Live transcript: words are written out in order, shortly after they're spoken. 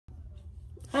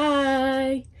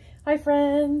Hi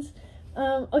friends.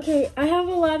 Okay, I have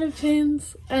a lot of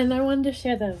pins and I wanted to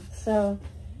share them. So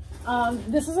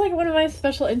this is like one of my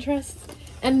special interests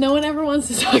and no one ever wants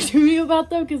to talk to me about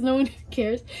them because no one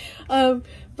cares. But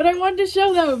I wanted to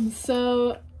show them.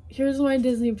 So here's my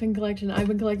Disney pin collection. I've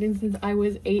been collecting since I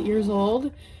was 8 years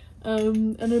old.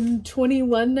 And I'm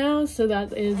 21 now, so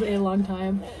that is a long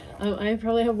time. I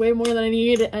probably have way more than I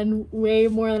need and way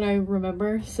more than I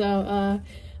remember. So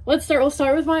let's start. We'll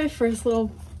start with my first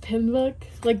little pin book,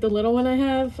 like the little one I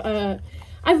have.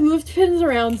 I've moved pins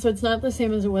around, so it's not the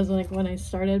same as it was like when I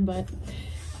started, but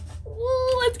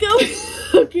let's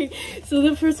go. Okay, so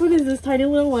the first one is this tiny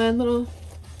little one,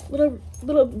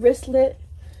 little wristlet.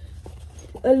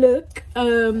 Look.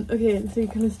 Okay, so you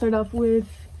kind of start off with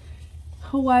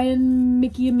Hawaiian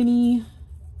Mickey and Minnie,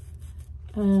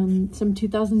 some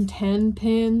 2010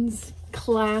 pins,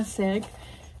 classic,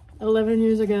 11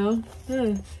 years ago.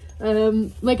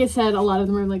 Like I said, a lot of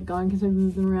them are like gone because I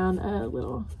moved them around.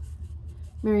 Little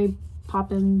Mary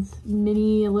Poppins,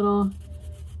 Minnie, a little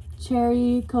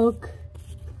Cherry Coke,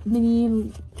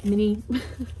 Minnie.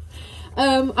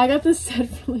 I got this set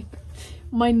for like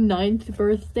my 9th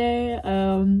birthday,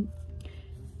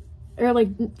 or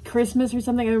like Christmas or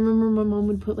something. I remember my mom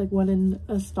would put like one in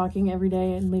a stocking every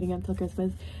day and leading up till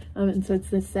Christmas. And so it's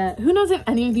this set. Who knows if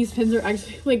any of these pins are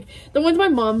actually like the ones my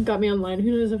mom got me online.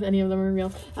 Who knows if any of them are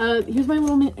real. Here's my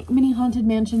little mini Haunted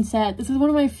Mansion set. This is one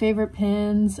of my favorite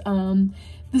pins.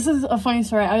 This is a funny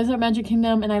story. I was at Magic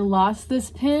Kingdom and I lost this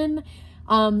pin.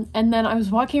 And then I was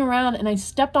walking around and I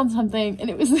stepped on something and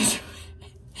it was this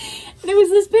and it was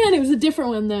this pin. It was a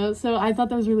different one though. So I thought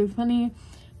that was really funny.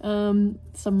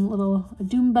 Some little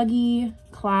Doom Buggy,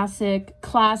 classic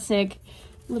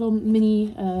little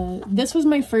mini. This was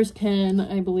my first pin,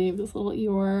 I believe, this little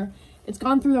Eeyore. It's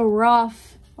gone through the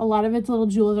rough. A lot of its little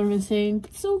jewels are missing,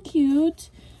 but so cute.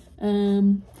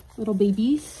 Little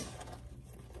babies.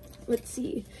 Let's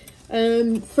see.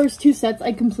 First 2 sets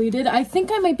I completed. I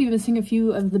think I might be missing a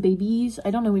few of the babies.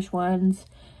 I don't know which ones.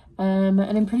 And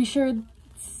I'm pretty sure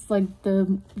it's like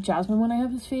the Jasmine one I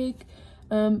have is fake.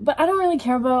 But I don't really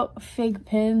care about fake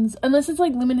pins unless it's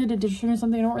like limited edition or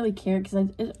something. I don't really care because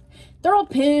they're all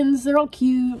pins, they're all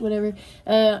cute, whatever.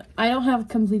 I don't have a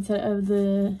complete set of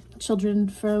the children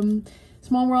from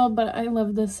Small World, but I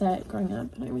loved this set growing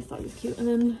up and I always thought it was cute. And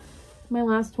then my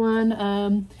last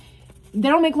one, they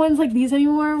don't make ones like these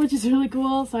anymore, which is really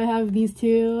cool. So I have these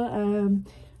 2.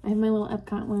 I have my little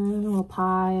Epcot one, a little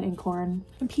pie and corn,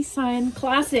 a peace sign,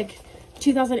 classic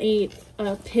 2008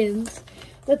 pins.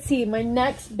 Let's see, my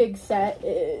next big set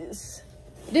is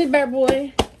this bad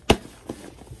boy.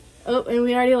 Oh, and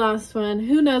we already lost one.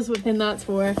 Who knows what pin that's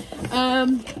for?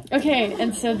 Okay,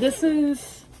 and so this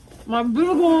is my big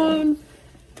one.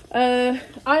 I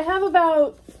have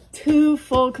about 2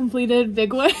 full completed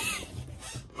big ones.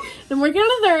 I'm working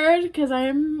on a 3rd because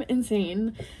I'm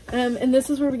insane. And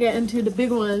this is where we get into the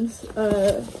big ones.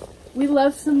 We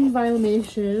left some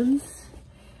Violations.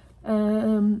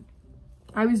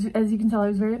 As you can tell, I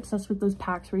was very obsessed with those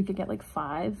packs where you could get like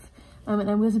 5. And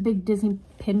I was a big Disney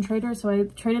pin trader, so I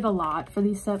traded a lot for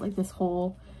these sets. Like this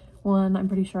whole one, I'm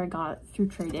pretty sure I got through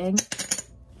trading.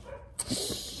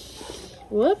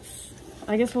 Whoops.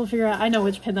 I guess we'll figure out. I know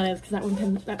which pin that is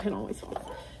because that pin always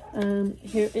falls.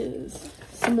 Here is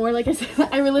some more. Like I said,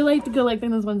 I really like to collecting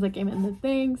those ones that came in the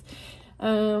things.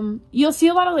 You'll see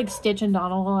a lot of like Stitch and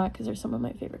Donald a lot because they're some of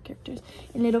my favorite characters.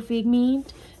 And Little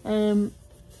Figment.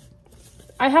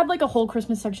 I had like a whole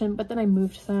Christmas section, but then I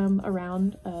moved them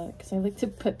around because I like to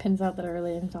put pins out that are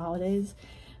related to holidays.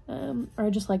 Or I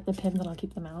just like the pins and I'll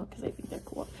keep them out because I think they're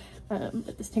cool.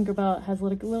 But this Tinkerbell has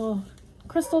like little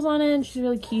crystals on it and she's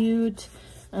really cute.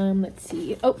 Let's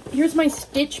see. Oh, here's my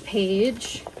Stitch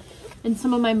page and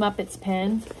some of my Muppets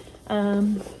pins.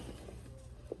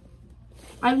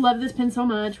 I love this pin so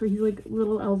much where he's like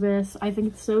little Elvis. I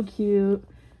think it's so cute.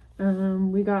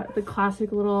 We got the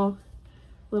classic little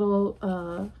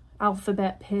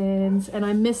alphabet pins, and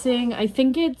I'm missing, I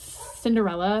think it's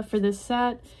Cinderella for this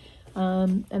set,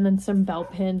 and then some Belle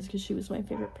pins because she was my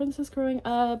favorite princess growing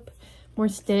up. More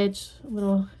Stitch, a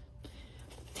little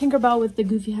Tinkerbell with the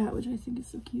goofy hat, which I think is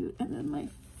so cute, and then my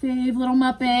fave little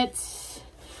Muppets.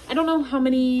 I don't know how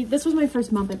many, this was my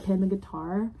first Muppet pin, the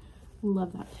guitar.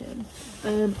 Love that pin.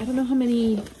 I don't know how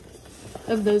many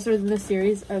of those are in the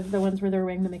series of the ones where they're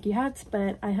wearing the Mickey hats,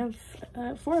 but I have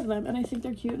 4 of them and I think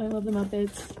they're cute and I love the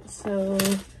Muppets. So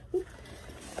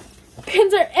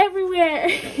pins are everywhere.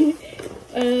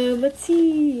 Let's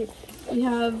see, we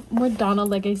have more Donna,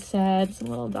 like I said, some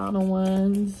little Donna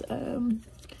ones.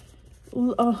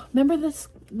 Oh, remember this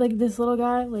like this little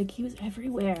guy, like he was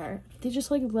everywhere. They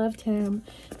just like loved him.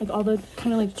 Like all the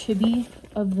kind of like chibi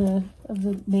of the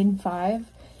main 5.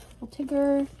 Little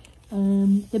Tigger.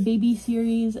 The baby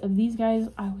series of these guys,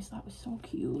 I always thought was so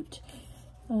cute.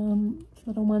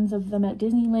 Little ones of them at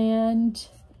Disneyland.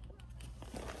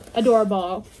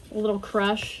 Adorable. A little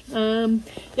crush.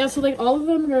 Yeah, so like all of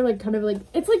them are like kind of like,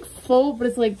 it's like full, but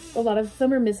it's like a lot of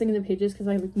them are missing in the pages because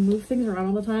I like move things around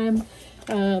all the time.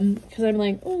 Because I'm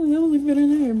like, oh, that would look better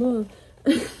there, blah.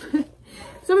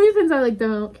 Some of these pins I like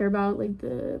don't care about, like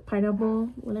the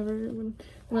pineapple, whatever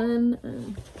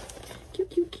one.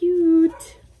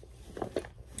 Cute.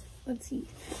 Let's see.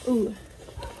 Ooh,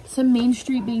 some Main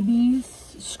Street babies.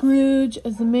 Scrooge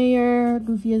as the mayor.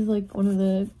 Goofy as like one of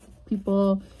the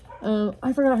people.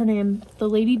 I forgot her name. The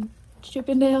Lady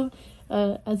Chippendale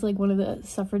as like one of the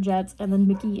suffragettes, and then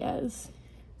Mickey as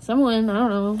someone, I don't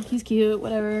know. He's cute,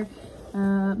 whatever.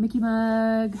 Mickey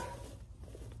mug.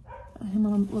 Him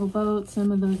on a little boat.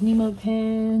 Some of those Nemo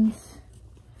pins.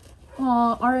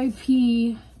 Aw,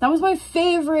 R.I.P. That was my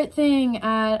favorite thing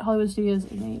at Hollywood Studios,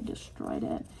 and they destroyed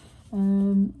it.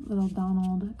 Little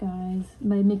Donald guys.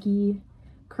 My Mickey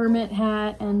Kermit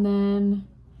hat, and then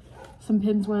some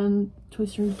pins when Toy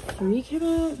Story 3 came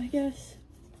out, I guess.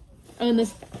 And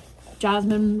this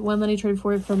Jasmine one that I traded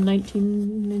for from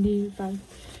 1995.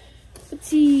 Let's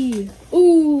see.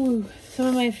 Ooh, some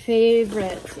of my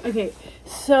favorites. Okay,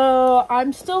 so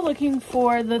I'm still looking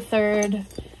for the third.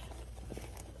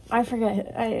 I forget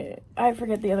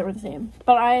the other one's name,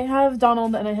 but I have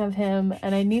Donald and I have him,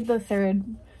 and I need the third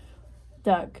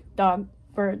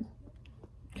bird.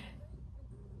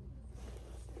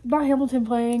 Not Hamilton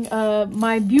playing.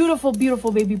 My beautiful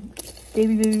baby.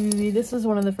 This is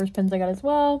one of the first pins I got as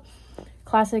well.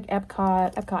 Classic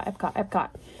Epcot.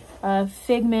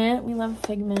 Figment. We love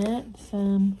Figment.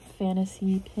 Some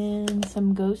fantasy pins.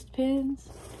 Some ghost pins.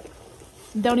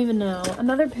 Don't even know.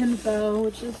 Another Pinfo,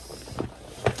 which is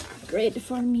great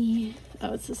for me.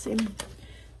 Oh, it's the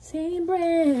same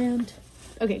brand.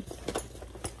 Okay.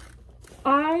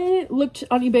 I looked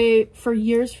on eBay for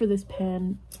years for this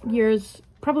pin. Years,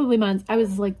 probably months. I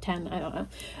was like 10, I don't know.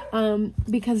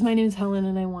 Because my name is Helen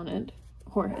and I wanted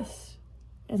Horace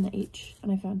and the H,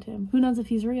 and I found him. Who knows if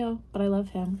he's real, but I love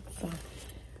him. So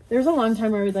there's a long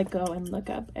time where I would like go and look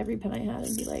up every pin I had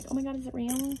and be like, oh my god, is it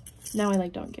real? Now I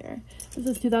like don't care. This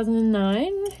is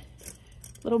 2009.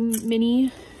 Little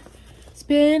mini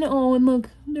spin. Oh, and look,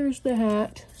 there's the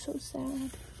hat. So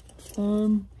sad.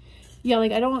 Yeah,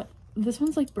 like I don't, this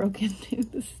one's like broken too.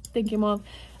 This thing came off.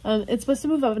 It's supposed to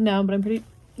move up and down, but I'm pretty,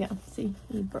 yeah, see,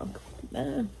 he broke.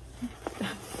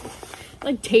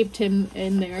 Like taped him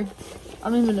in there. I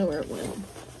don't even know where it went.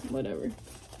 Whatever.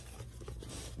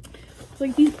 It's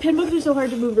like these pin books are so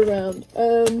hard to move around.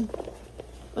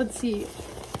 Let's see.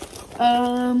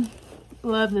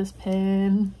 Love this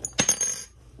pin.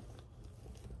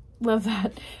 Love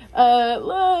that.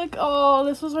 Look, oh,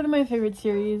 this was one of my favorite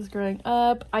series growing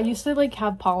up. I used to like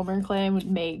have polymer clay and would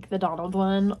make the Donald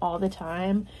one all the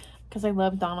time because I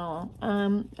love Donald.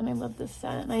 And I love this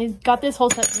set. And I got this whole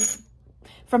set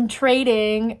from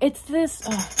trading. It's this,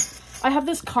 I have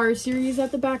this car series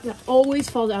at the back that always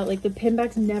falls out. Like the pin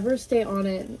backs never stay on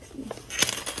it.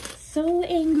 So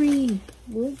angry.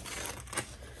 Whoops.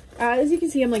 As you can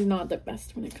see, I'm like not the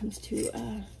best when it comes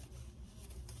to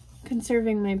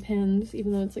conserving my pins,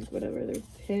 even though it's like whatever, they're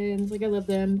pins, like I love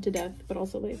them to death, but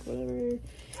also like whatever.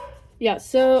 Yeah,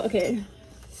 so okay,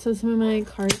 so some of my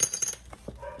Cars,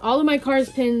 all of my Cars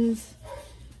pins,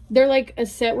 they're like a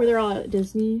set where they're all at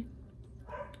Disney,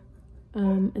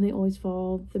 and they always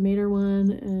fall. The Mater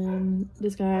one, and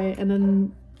this guy, and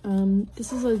then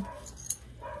this is a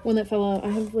one that fell out. I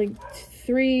have like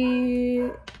 3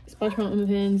 Splash Mountain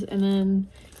pins, and then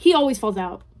he always falls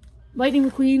out.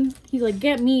 Lightning McQueen, he's like,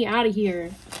 get me out of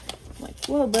here. I'm like,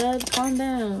 whoa, bud, calm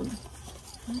down.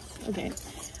 Okay,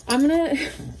 I'm gonna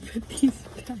put these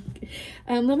back.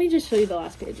 Let me just show you the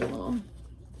last page a little.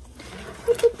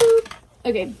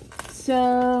 Okay,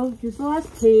 so here's the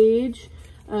last page.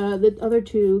 The other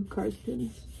 2 Cars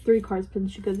pins, 3 Cars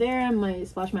pins should go there, and my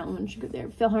Splash Mountain one should go there.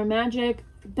 PhilharMagic,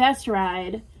 Best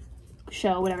Ride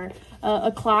show, whatever.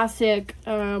 A classic,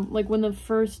 like when the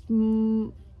first,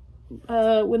 when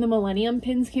the Millennium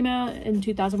pins came out in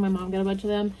 2000, my mom got a bunch of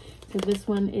them, because this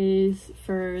one is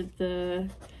for the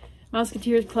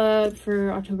Mouseketeers Club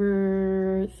for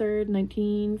October 3rd,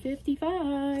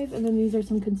 1955. And then these are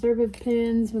some conservative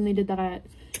pins when they did that at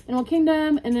Animal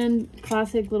Kingdom. And then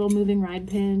classic little moving ride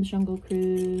pins, Jungle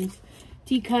Cruise,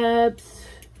 Teacups,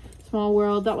 Small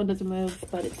World. That one doesn't move,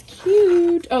 but it's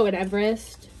cute. Oh, and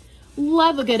Everest.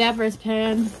 Love a good Everest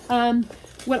pin.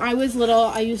 when I was little,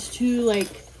 I used to like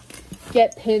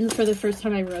get pins for the first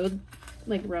time I rode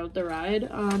the ride.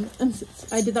 And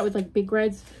since I did that with like big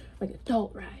rides, like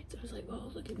adult rides. I was like,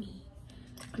 whoa, look at me.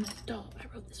 I'm an adult. I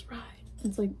rode this ride.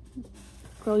 It's like,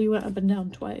 girl, you went up and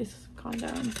down twice. Calm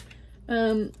down. I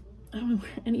don't know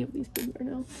where any of these pins are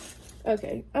now.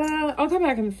 Okay, I'll come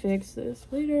back and fix this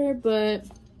later, but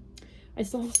I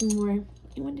still have some more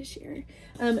I wanted to share.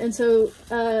 And so,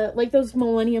 like those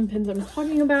Millennium pins I was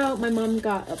talking about, my mom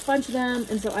got a bunch of them,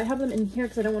 and so I have them in here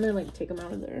because I don't want to like take them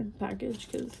out of their package,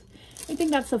 because I think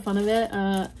that's the fun of it.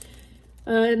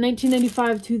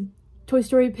 1995 Toy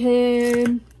Story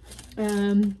pin,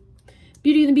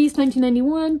 Beauty and the Beast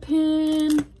 1991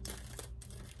 pin.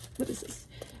 What is this?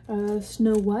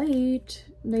 Snow White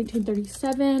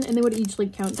 1937, and they would each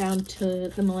like count down to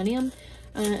the millennium.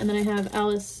 And then I have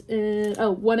Alice in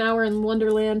 1 Hour in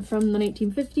Wonderland from the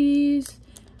 1950s.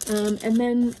 And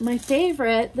then my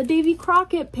favorite, the Davy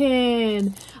Crockett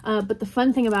pin. But the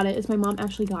fun thing about it is my mom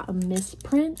actually got a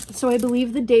misprint. So I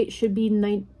believe the date should be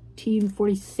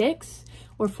 1946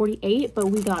 or 48, but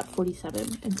we got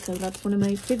 47. And so that's one of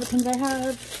my favorite pins I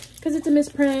have because it's a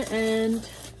misprint, and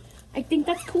I think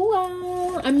that's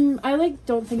cool. I like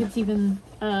don't think it's even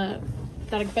that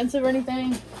expensive or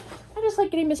anything. I just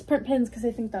like getting misprint pins because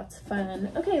I think that's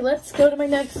fun. Okay, let's go to my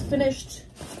next finished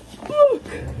book.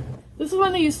 This is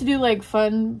one they used to do like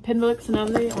fun pin books, and now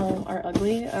they all are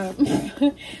ugly.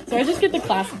 So I just get the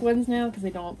classic ones now because they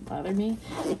don't bother me.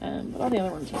 But all the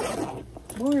other ones are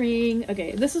boring.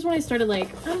 Okay, this is when I started like,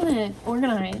 I'm gonna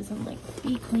organize and like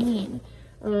be clean.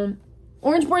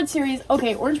 Orange Bird series.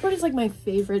 Okay, Orange Bird is like my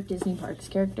favorite Disney Parks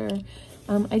character.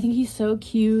 I think he's so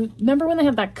cute. Remember when they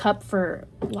had that cup for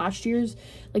last year's,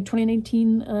 like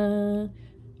 2019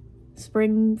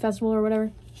 spring festival or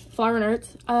whatever? Flower and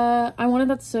Arts. I wanted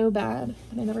that so bad,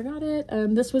 but I never got it.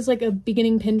 This was like a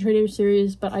beginning pin trader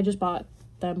series, but I just bought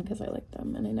them because I liked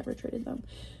them and I never traded them.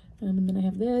 And then I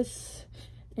have this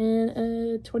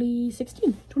and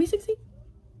 2016.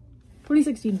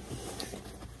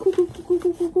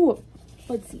 Cool.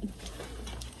 Let's see.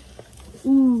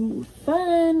 Ooh,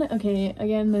 fun. Okay,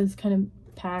 again, those kind of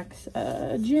packs.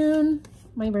 June,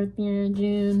 my birthday,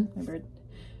 June, my birth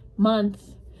month.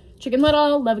 Chicken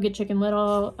Little, love a good Chicken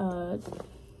Little.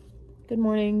 Good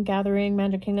Morning, Gathering,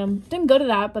 Magic Kingdom. Didn't go to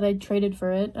that, but I traded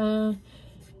for it.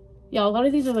 Yeah, a lot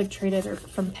of these are like traded or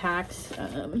from packs.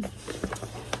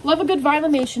 Love a good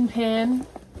Violation pin,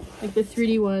 like the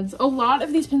 3D ones. A lot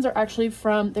of these pins are actually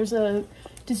from, there's a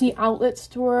Disney outlet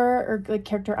store or like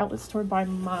character outlet store by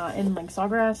Ma in like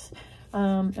Sawgrass,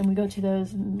 and we go to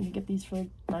those and we get these for like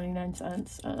 99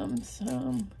 cents.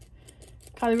 So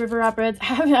Kali River Rapids,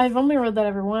 I've only rode that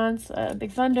ever once.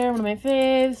 Big Thunder, one of my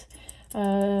faves.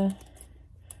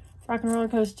 Rock and Roller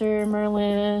Coaster,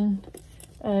 Merlin,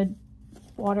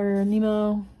 Water,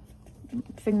 Nemo,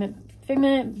 Figment,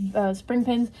 Spring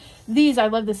Pins. These, I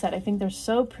love this set. I think they're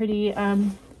so pretty.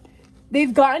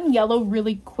 They've gotten yellow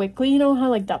really quickly. You know how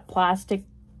like that plastic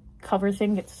cover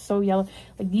thing gets so yellow?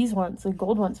 Like these ones, the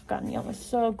gold ones have gotten yellow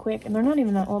so quick, and they're not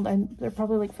even that old. They're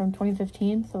probably like from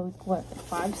 2015, so like what,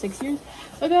 like 5-6 years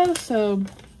ago? So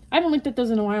I haven't looked at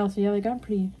those in a while, so yeah, they got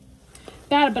pretty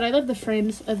bad, but I love the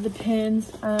frames of the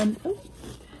pins.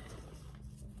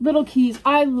 Little keys.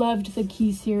 I loved the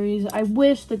key series. I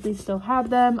wish that they still had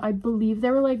them. I believe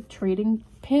they were like trading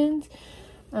pins.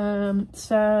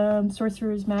 Some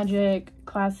Sorcerer's Magic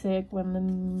Classic when the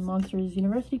Monsters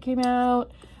University came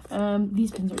out.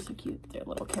 These pins are so cute. They're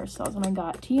little carousels, and I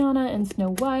got Tiana and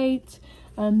Snow White.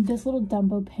 This little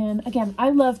Dumbo pin. Again, I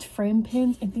loved frame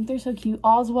pins. I think they're so cute.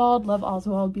 Oswald, love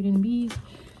Oswald, Beauty and the Beast.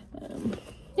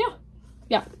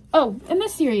 Yeah. Oh, and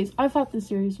this series. I thought this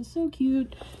series was so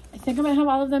cute. I think I might have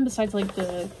all of them besides like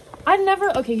the...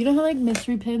 okay, you know how like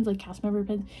mystery pins, like cast member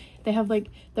pins, they have like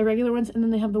the regular ones, and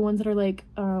then they have the ones that are like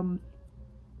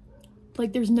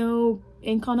there's no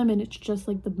ink on them and it's just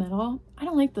like the metal. I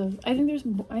don't like those. I think there's,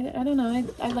 I don't know,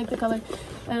 I like the color.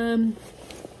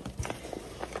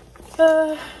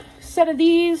 Set of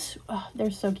these. Oh,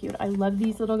 they're so cute. I love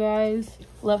these little guys.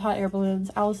 Love hot air balloons.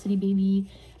 Owl City Baby.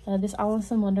 This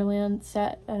Alice in Wonderland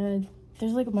set.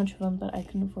 There's like a bunch of them, but I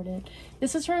couldn't afford it.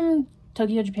 This is from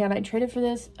Tokyo, Japan. I traded for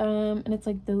this, and it's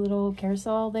like the little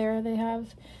carousel there they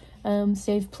have.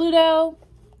 Save Pluto,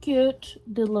 cute.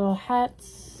 The little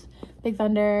hats, Big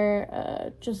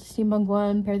Thunder, just Steampunk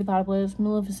one, Perry the Platypus,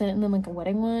 Maleficent, and then like a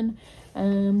wedding one.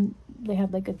 They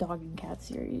have like a dog and cat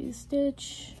series.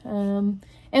 Stitch,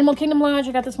 Animal Kingdom Lodge.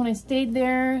 I got this when I stayed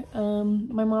there.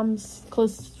 My mom's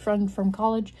close friend from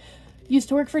college used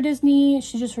to work for Disney.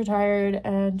 She just retired,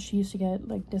 and she used to get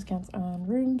like discounts on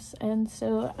rooms, and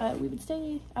so we would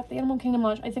stay at the Animal Kingdom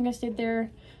Lodge. I think I stayed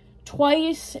there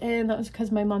twice, and that was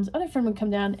because my mom's other friend would come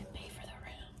down and pay for the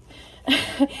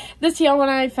room. This teal one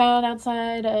I found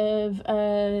outside of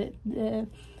the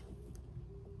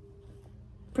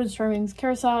Prince Charming's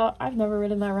Carousel. I've never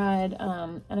ridden that ride,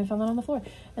 and I found that on the floor.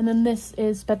 And then this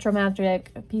is SpectroMagic,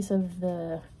 a piece of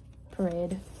the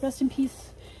parade. Rest in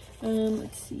peace.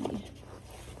 Let's see.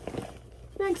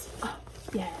 Next. Oh,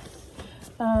 yes.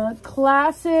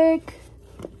 Classic.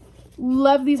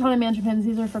 Love these Haunted Mansion pins.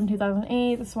 These are from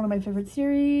 2008. This is one of my favorite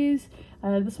series.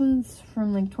 This one's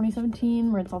from like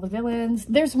 2017, where it's all the villains.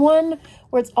 There's one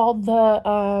where it's all the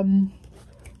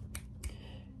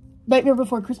Nightmare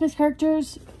Before Christmas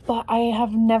characters, but I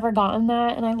have never gotten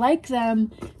that, and I like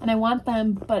them and I want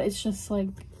them, but it's just like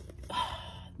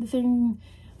the thing.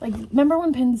 Like, remember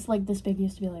when pins like this big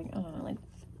used to be like, I don't know, like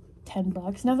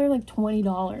 $10? Now they're like $20.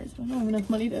 I don't have enough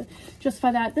money to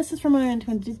justify that. This is from when I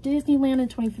went to Disneyland in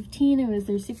 2015. It was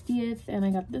their 60th, and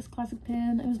I got this classic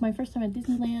pin. It was my first time at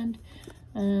Disneyland.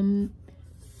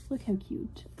 Look how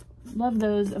cute. Love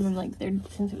those. And then like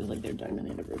since it was like their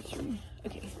diamond anniversary.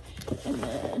 Okay. And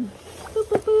then boop,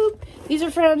 boop, boop. These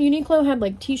are from Uniqlo. Had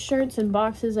like t-shirts and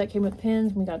boxes that came with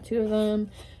pins. We got 2 of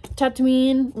them.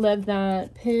 Tatooine, love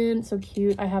that pin, so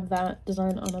cute. I have that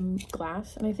design on a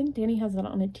glass, and I think Danny has that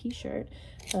on a t-shirt.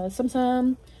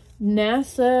 Some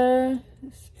NASA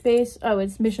Space, oh,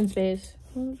 it's Mission Space.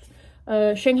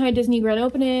 Shanghai Disney Grand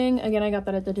Opening, again, I got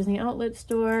that at the Disney Outlet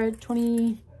Store.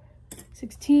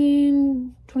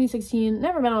 2016,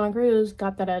 never been on a cruise,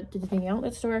 got that at the Disney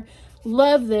Outlet Store.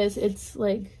 Love this. It's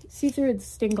like see-through, it's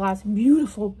stained glass,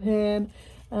 beautiful pin.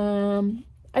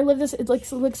 I love this. It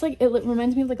looks like it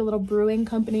reminds me of like a little brewing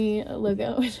company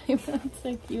logo, which I found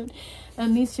so cute.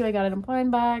 And these 2 I got it in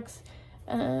blind box.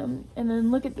 And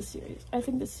then look at the series. I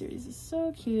think this series is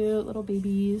so cute, little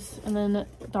babies. And then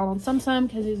Donald Tsum Tsum,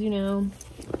 because as you know,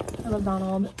 I love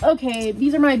Donald. Okay,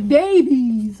 these are my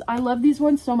babies. I love these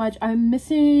ones so much. I'm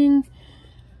missing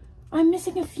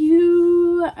a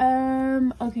few.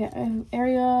 Okay,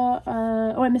 Ariel.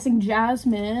 Oh, I'm missing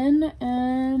Jasmine,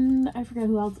 and I forget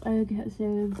who else. I guess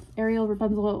Ariel,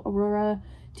 Rapunzel, Aurora,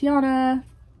 Tiana,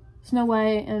 Snow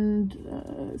White,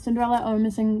 and Cinderella. Oh, I'm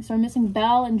missing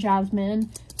Belle and Jasmine.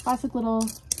 Classic little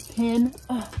pin.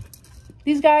 Ugh.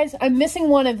 These guys, I'm missing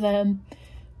one of them.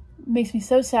 Makes me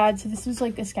so sad. So this was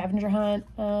like a scavenger hunt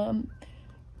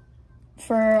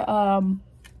for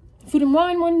Food and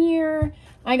Wine one year.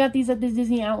 I got these at the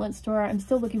Disney Outlet Store. I'm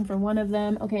still looking for one of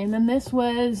them. Okay, and then this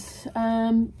was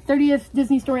 30th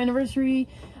Disney Store anniversary.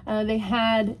 They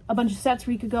had a bunch of sets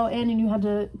where you could go in and you had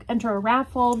to enter a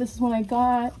raffle. This is one I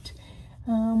got.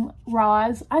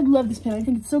 Roz. I love this pin. I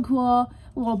think it's so cool.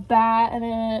 A little bat and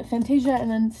a Fantasia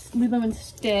and then Lilo and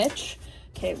Stitch.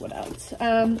 Okay, what else?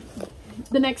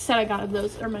 The next set I got of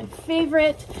those are my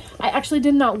favorite. I actually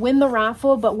did not win the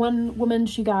raffle, but one woman,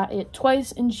 she got it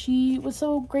twice, and she was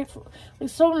so grateful. It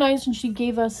was so nice, and she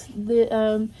gave us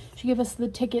the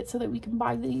ticket so that we can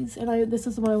buy these. And this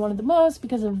is the one I wanted the most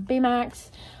because of Baymax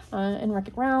and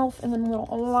Wreck-It Ralph, and then little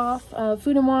Olaf.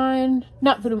 Food and Wine,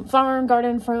 not Food and Flower and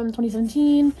Garden from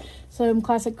 2017. Some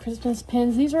classic Christmas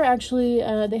pins. These are actually,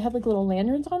 they have like little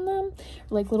lanterns on them,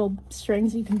 like little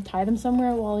strings. You can tie them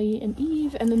somewhere, Wally and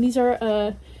Eve. And then these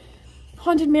are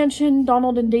Haunted Mansion,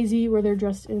 Donald and Daisy, where they're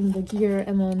dressed in the gear.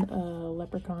 And then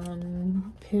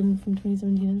Leprechaun pin from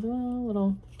 2017 as well.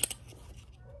 Little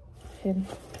pin.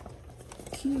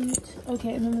 Cute.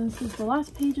 Okay, and then this is the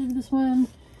last page of this one.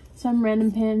 Some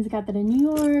random pins. Got that in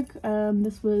New York.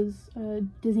 This was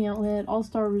Disney Outlet,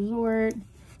 All-Star Resort.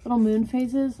 Little moon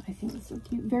phases. I think it's so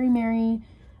cute. Very merry.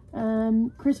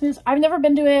 Christmas. I've never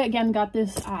been to it. Again, got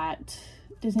this at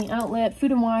Disney Outlet.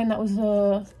 Food and Wine. That was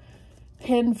a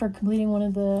pin for completing one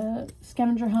of the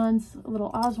scavenger hunts. A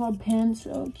little Oswald pin.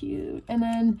 So cute. And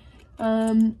then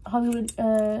Hollywood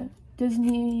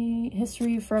Disney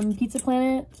history from Pizza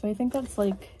Planet. So I think that's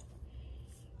like,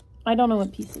 I don't know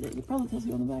what piece it is. It probably tells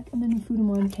you on the back. And then Food and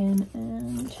Wine pin.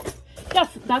 And yeah,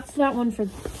 that's that one for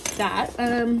that.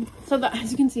 So that,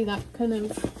 as you can see, that kind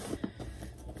of,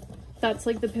 that's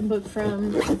like the pin book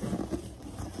from like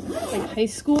high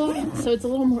school. So it's a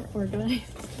little more organized.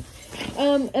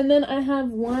 And then I have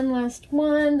one last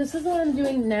one. This is what I'm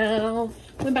doing now.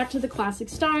 Went back to the classic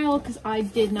style because I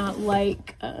did not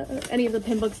like any of the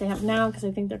pin books they have now because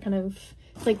I think they're kind of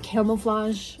like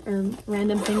camouflage or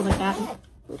random things like that.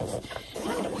 Oops.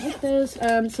 I don't like those.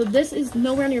 So this is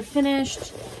nowhere near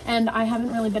finished, and I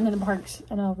haven't really been to the parks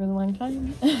in a really long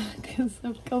time because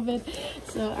of COVID,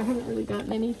 so I haven't really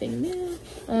gotten anything new.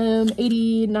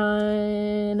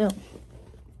 89, no,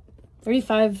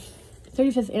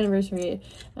 35th anniversary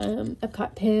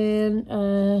Epcot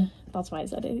pin. That's why I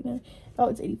said 89. Oh,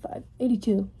 it's 85,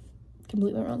 82.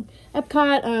 Completely wrong.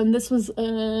 Epcot. This was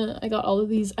I got all of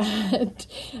these at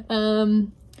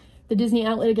the Disney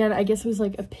outlet again. I guess it was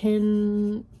like a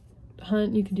pin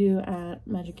hunt you could do at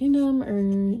Magic Kingdom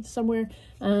or somewhere.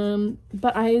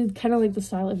 But I kind of like the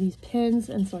style of these pins,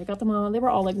 and so I got them all. They were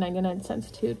all like 99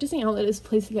 cents too. Disney outlet is a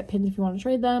place to get pins if you want to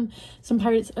trade them. Some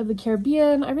Pirates of the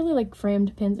Caribbean. I really like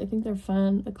framed pins. I think they're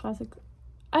fun. The classic.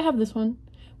 I have this one.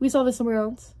 We saw this somewhere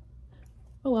else.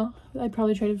 Oh well, I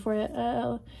probably traded for it.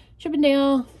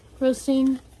 Chippendale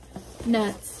roasting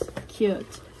nuts.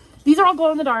 Cute. These are all glow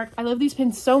in the dark. I love these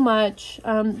pins so much.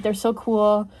 They're so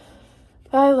cool.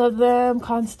 I love them.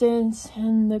 Constance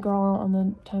and the girl on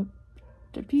the top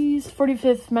piece.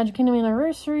 45th Magic Kingdom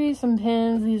anniversary. Some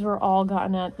pins. These were all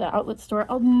gotten at the outlet store.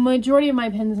 A majority of my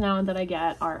pins now that I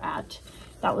get are at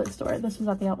the outlet store. This was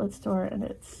at the outlet store, and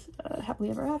it's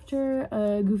Happily Ever After.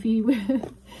 Goofy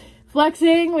with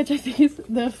flexing, which I think is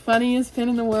the funniest pin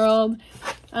in the world.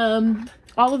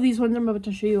 All of these ones I'm about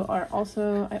to show you are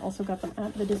also, I also got them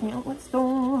at the Disney outlet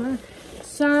store.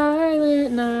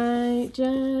 Silent Night,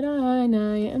 Jedi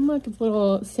Knight, and look, it's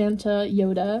little Santa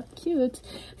Yoda, cute.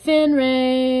 Finn,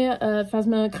 Rey,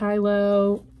 Phasma,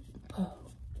 Kylo. Oh.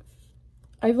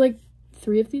 I have like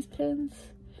 3 of these pins,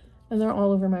 and they're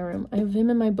all over my room. I have him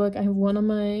in my book. I have one on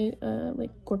my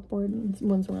like corkboard, and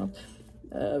one somewhere else.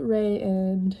 Rey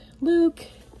and Luke.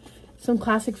 Some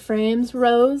classic frames.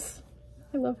 Rose.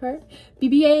 I love her.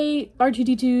 BB-8,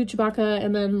 R2-D2, Chewbacca,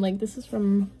 and then like this is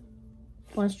from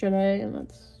Last Jedi, and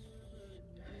that's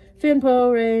Finn,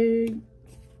 Poe, Rey,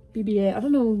 BB-8. I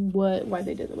don't know why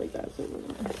they did it like that. So it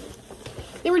doesn't matter.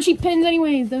 They were cheap pins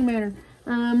anyways. Doesn't matter.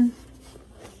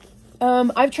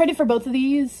 I've traded for both of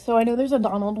these, so I know there's a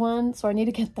Donald one, so I need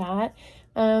to get that.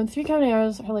 3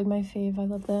 Caballeros are like my fave. I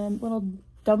love them. Little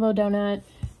Dumbo donut.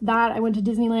 That I went to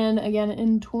Disneyland again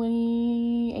in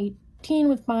 2018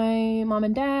 with my mom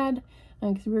and dad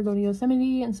because we were going to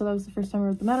Yosemite, and so that was the first time we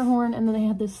were at the Matterhorn. And then they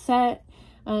had this set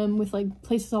with like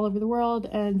places all over the world,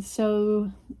 and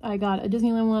so I got a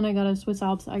Disneyland one, I got a Swiss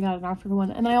Alps, I got an Africa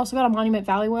one, and I also got a Monument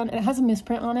Valley one, and it has a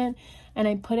misprint on it, and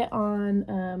I put it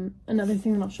on another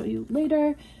thing that I'll show you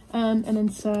later. And then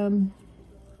some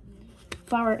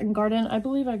Flower and Garden. I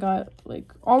believe I got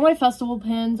like all my festival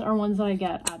pins are ones that I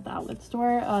get at the outlet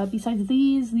store. Besides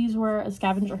these were a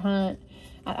scavenger hunt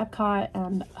at Epcot,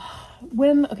 and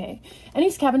any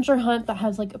scavenger hunt that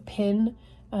has like a pin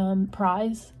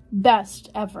prize, best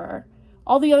ever.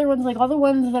 All the other ones, like all the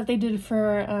ones that they did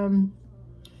for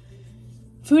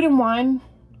Food and Wine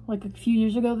like a few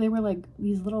years ago, they were like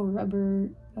these little rubber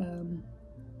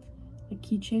like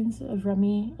keychains of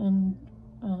Remy and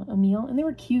Emile, and they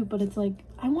were cute, but it's like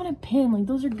I want a pin. Like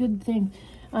those are good things.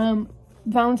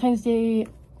 Valentine's Day,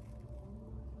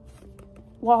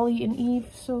 Wally and Eve,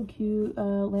 so cute.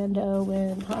 Lando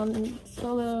when Han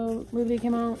Solo movie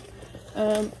came out.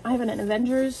 I have an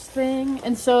Avengers thing,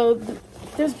 and so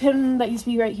there's a pin that used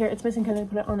to be right here. It's missing because I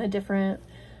put it on a different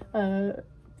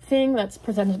thing that's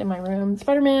presented in my room.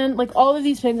 Spider-Man, like all of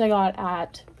these pins I got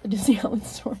at the Disney outlet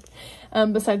store,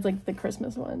 besides like the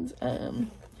Christmas ones.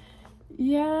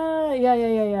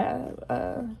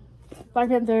 Black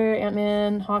Panther,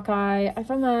 Ant-Man, Hawkeye. I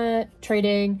found that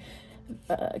trading.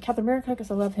 Captain America because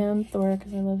I love him. Thor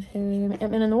because I love him.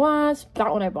 Ant-Man and the Wasp.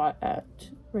 That one I bought at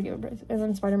regular price. And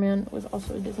then Spider-Man was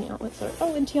also a Disney outlet store.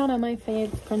 Oh, and Tiana, my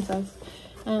fave princess.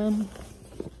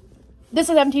 This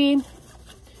is empty.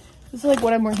 This is like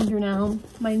what I'm working through now.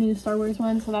 My new Star Wars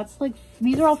one. So that's like,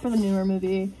 these are all for the newer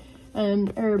movie.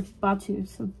 Or Batu.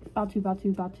 So Batu.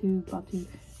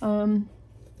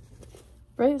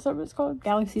 Right? Is that what it's called?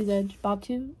 Galaxy's Edge.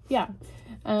 Batu? Yeah.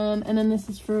 And then this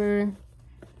is for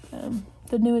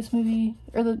the newest movie,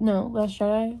 or Last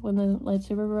Jedi, when the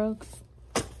lightsaber broke.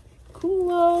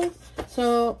 Cool.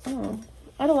 So,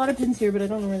 I had a lot of pins here, but I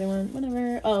don't know where they went.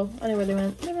 Whatever. Oh, I know where they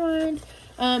went. Never mind.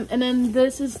 And then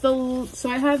this is so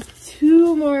I have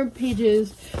 2 more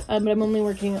pages, but I'm only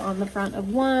working on the front of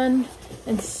one.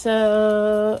 And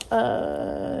so,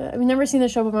 I've never seen the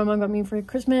show, but my mom got me for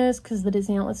Christmas, because the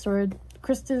Disney outlet store,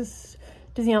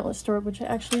 Disney outlet store, which she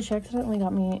accidentally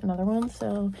got me another one,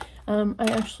 so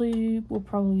I actually will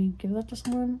probably give that to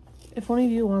someone. If one of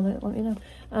you want it, let me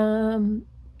know.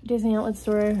 Disney outlet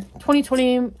store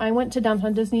 2020. I went to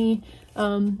Downtown Disney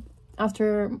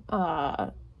after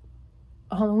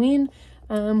Halloween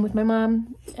with my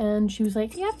mom, and she was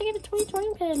like, you have to get a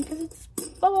 2020 pin because it's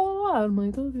blah blah blah. I'm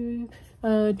like, okay.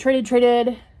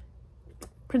 Traded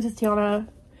Princess Tiana,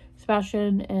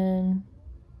 Sebastian, and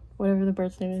whatever the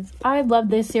bird's name is. I love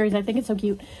this series. I think it's so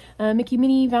cute. Mickey,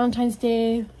 Minnie, Valentine's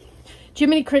Day,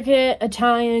 Jiminy Cricket,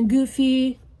 Italian,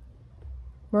 Goofy,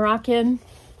 Moroccan.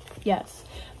 Yes.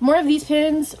 More of these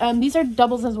pins. These are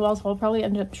doubles as well, so I'll probably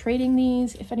end up trading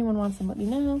these. If anyone wants them, let me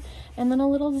know. And then a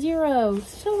little zero.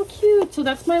 So cute. So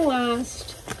that's my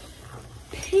last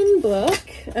pin book.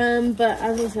 But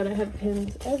as I said, I have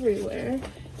pins everywhere.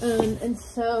 And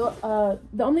so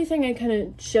the only thing I kind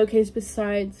of showcase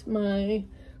besides my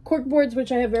cork boards,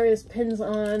 which I have various pins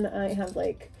on, I have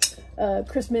like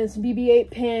Christmas BB-8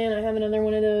 pin. I have another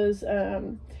one of those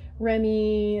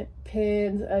Remy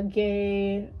pins, a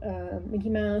gay Mickey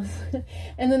Mouse,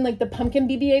 and then like the pumpkin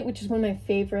BB-8, which is one of my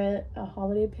favorite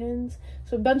holiday pins.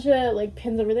 So a bunch of like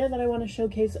pins over there that I want to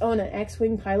showcase. Oh, and an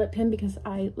X-Wing pilot pin because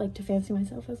I like to fancy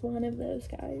myself as one of those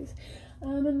guys.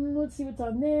 And let's see what's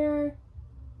on there.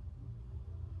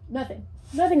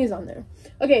 Nothing is on there.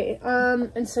 Okay,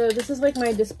 and so this is like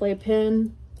my display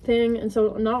pin thing, and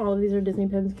so not all of these are Disney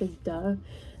pins because duh.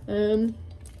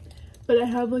 But I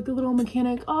have like a little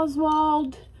Mechanic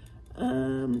Oswald.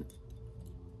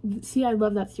 See, I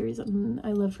love that series.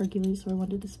 I love Hercules, so I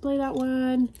wanted to display that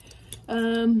one.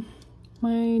 My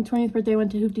 20th birthday, I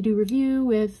went to Hoop De Doo Review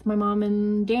with my mom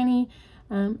and Danny.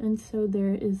 And so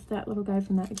there is that little guy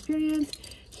from that experience.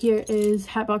 Here is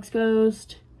Hatbox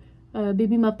Ghost,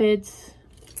 Baby Muppets.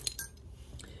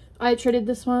 I traded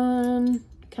this one,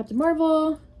 Captain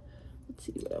Marvel. Let's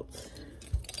see what else.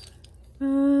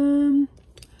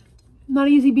 Not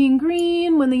Easy Being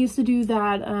Green, when they used to do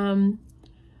that,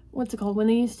 what's it called? When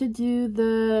they used to do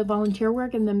the volunteer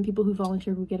work and then people who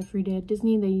volunteered would get a free day at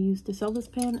Disney, they used to sell this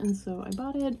pin, and so I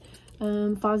bought it.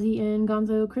 Fozzie and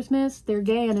Gonzo Christmas, they're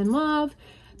gay and in love.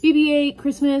 BB-8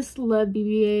 Christmas, love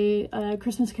BB-8.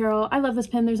 Christmas Carol, I love this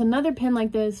pin. There's another pin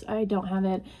like this, I don't have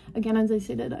it. Again, as I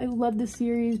stated, I love this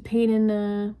series. Pain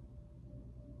and,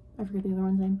 I forget the other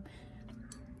one's name.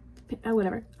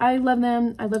 Whatever. I love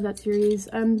them. I love that series.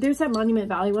 There's that Monument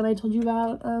Valley one I told you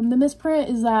about. The misprint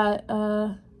is that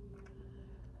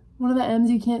one of the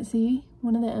M's you can't see.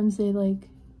 One of the M's they like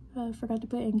forgot to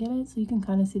put ink in it, so you can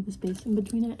kind of see the space in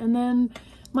between it. And then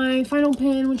my final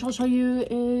pin, which I'll show you,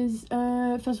 is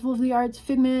Festival of the Arts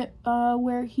Figment,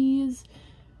 where he's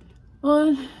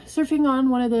surfing on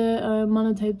one of the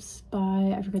monotypes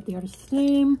by, I forget the artist's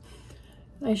name.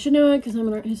 I should know it because I'm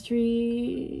in art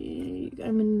history.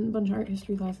 I'm in a bunch of art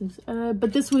history classes.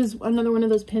 But this was another one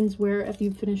of those pins where if you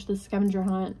finish the scavenger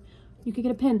hunt, you could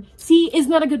get a pin. C is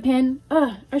not a good pin.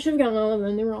 I should have gotten all of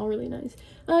them. They were all really nice.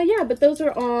 Yeah, but those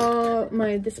are all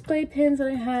my display pins that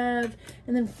I have.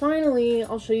 And then finally,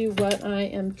 I'll show you what I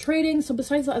am trading. So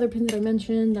besides the other pins that I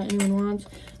mentioned that anyone wants,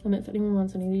 if anyone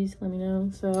wants any of these, let me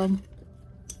know. So,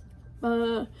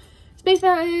 Space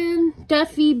Mountain,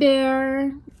 Duffy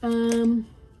Bear,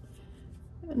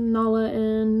 Nala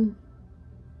and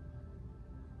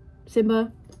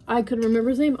Simba. I couldn't remember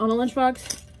his name. On a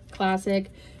Lunchbox,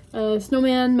 classic.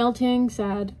 Snowman melting,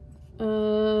 sad.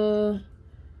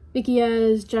 Mickey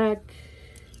as Jack.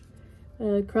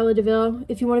 Cruella de Vil.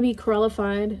 If you want to be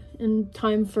Cruellified in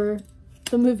time for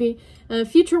the movie.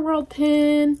 Future World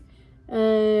pin.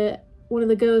 One of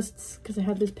the ghosts, because I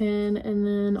had this pin. And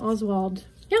then Oswald.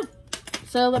 Yeah.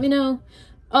 So let me know.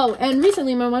 Oh, and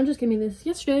recently my mom just gave me this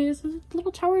yesterday. It's a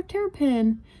little Tower of Terror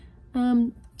pin.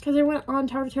 Because I went on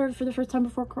Tower of Terror for the first time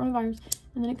before coronavirus.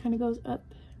 And then it kind of goes up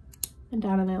and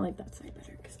down, and I like that side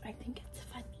better because I think it's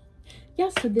funny. Yeah,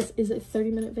 so this is a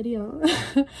 30-minute video.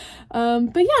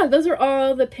 But yeah, those are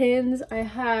all the pins I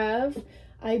have.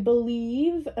 I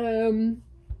believe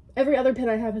every other pin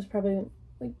I have is probably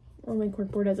like on my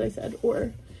corkboard, as I said,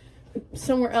 or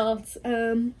somewhere else.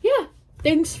 Yeah.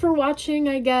 Thanks for watching,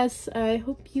 I guess. I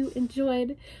hope you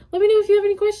enjoyed. Let me know if you have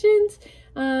any questions.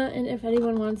 And if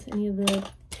anyone wants any of the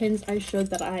pins I showed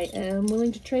that I am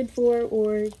willing to trade for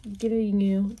or giving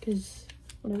you, because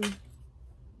whatever.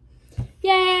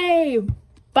 Yay!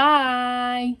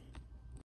 Bye!